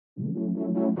Hi,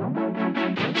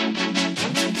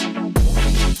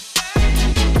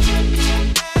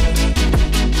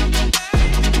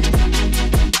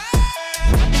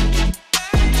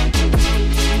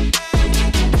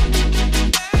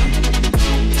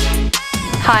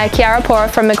 Kiara Pora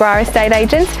from McGrath Estate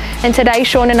Agents, and today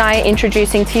Sean and I are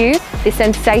introducing to you this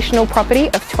sensational property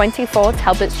of 24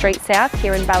 Talbot Street South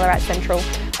here in Ballarat Central.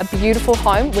 A beautiful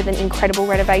home with an incredible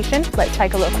renovation. Let's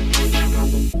take a look.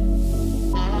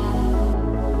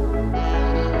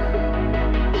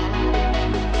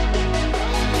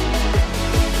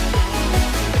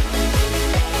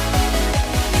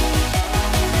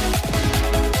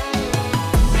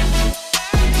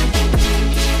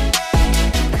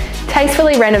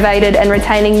 Tastefully renovated and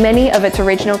retaining many of its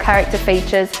original character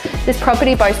features, this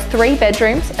property boasts 3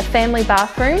 bedrooms, a family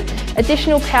bathroom,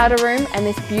 additional powder room and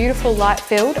this beautiful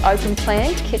light-filled,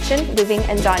 open-planned kitchen, living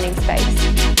and dining space.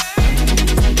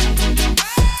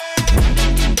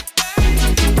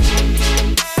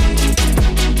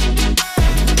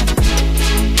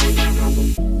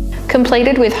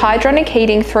 Completed with hydronic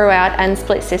heating throughout and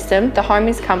split system, the home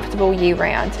is comfortable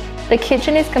year-round. The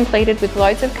kitchen is completed with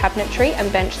loads of cabinetry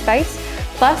and bench space,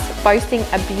 plus boasting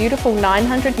a beautiful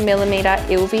 900mm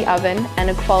Ilvi oven and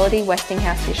a quality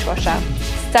Westinghouse dishwasher.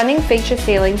 Stunning feature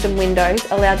ceilings and windows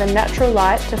allow the natural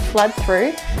light to flood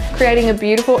through, creating a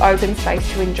beautiful open space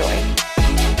to enjoy.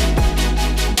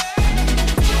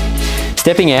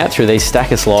 Stepping out through these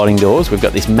stack of sliding doors, we've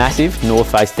got this massive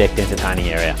north-face decked entertaining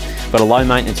area. We've got a low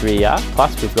maintenance rear yard,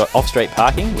 plus we've got off-street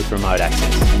parking with remote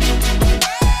access.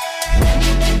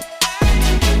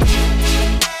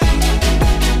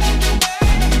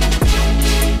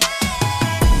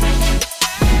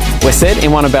 We're set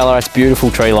in one of Ballarat's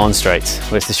beautiful tree-lined streets.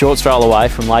 We're just a short stroll away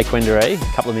from Lake Wendouree,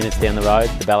 a couple of minutes down the road,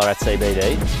 the Ballarat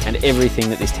CBD, and everything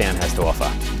that this town has to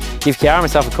offer. Give Kiara and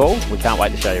myself a call. We can't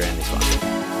wait to show you around this one.